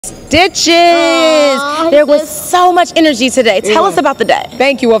Stitches. There was so much energy today. Tell us about the day.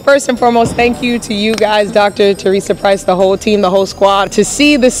 Thank you. Well, first and foremost, thank you to you guys, Dr. Teresa Price, the whole team, the whole squad. To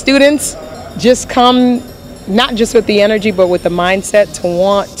see the students just come, not just with the energy, but with the mindset to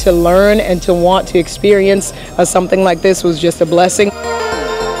want to learn and to want to experience something like this was just a blessing.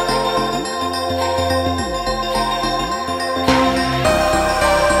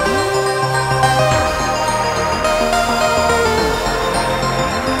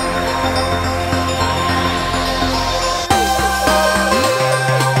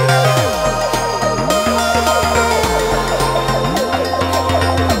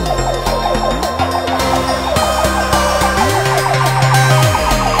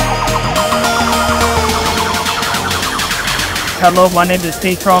 Hello, my name is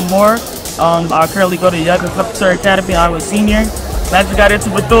Patron Moore. I currently go to Young Officer Academy. I'm a senior. I just got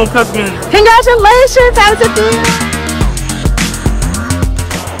into Bethune-Cookman. Congratulations, how's it feel?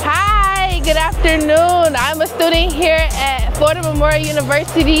 Hi, good afternoon. I'm a student here at Florida Memorial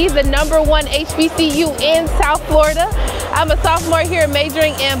University, the #1 HBCU in South Florida. I'm a sophomore here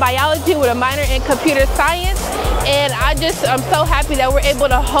majoring in biology with a minor in computer science. And I'm so happy that we're able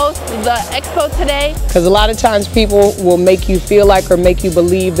to host the Expo today. Because a lot of times people will make you feel like or make you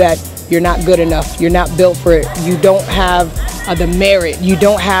believe that you're not good enough, you're not built for it, you don't have the merit, you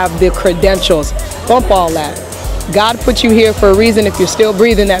don't have the credentials. Bump all that. God put you here for a reason. If you're still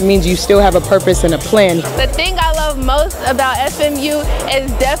breathing, that means you still have a purpose and a plan. The thing I love most about FMU is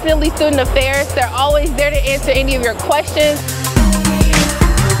definitely student affairs. They're always there to answer any of your questions.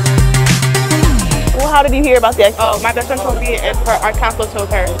 Well, how did you hear about the Expo? Oh, my best friend told me and our counselor told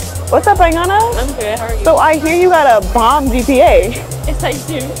her. What's up, Ayana? I'm good, how are you? So I hear you got a bomb GPA. It's like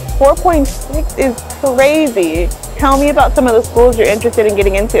you. 4.6 is crazy. Tell me about some of the schools you're interested in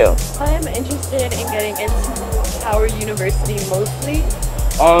getting into. I'm interested in getting into Howard University mostly.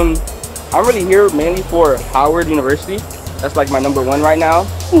 I'm really here mainly for Howard University. That's like my #1 right now.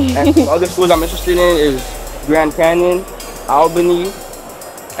 And the other schools I'm interested in is Grand Canyon, Albany,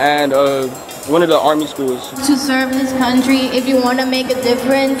 and one of the Army schools. To serve this country, if you want to make a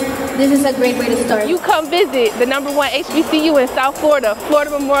difference, this is a great way to start. You come visit the #1 HBCU in South Florida,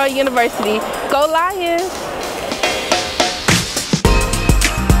 Florida Memorial University. Go Lions!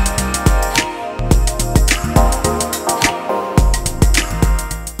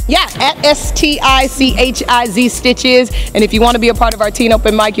 Yeah, at STICHIZ Stitches. And if you want to be a part of our Teen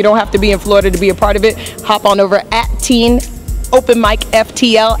Open Mic, you don't have to be in Florida to be a part of it. Hop on over at Teen Open Mic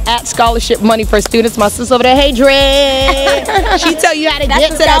FTL at Scholarship Money for Students. My sister over there, hey Dre. She tell you how to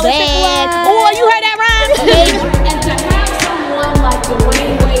get to the bag. Oh, you heard that rhyme? And to have someone like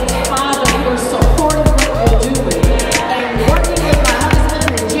Dwayne Wade's father who is supportive of what you're doing and working with my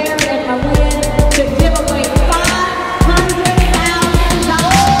husband and Jared and Malin to give away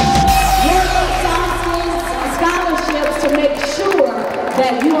 $500,000 scholarships to make sure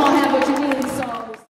that you all have what you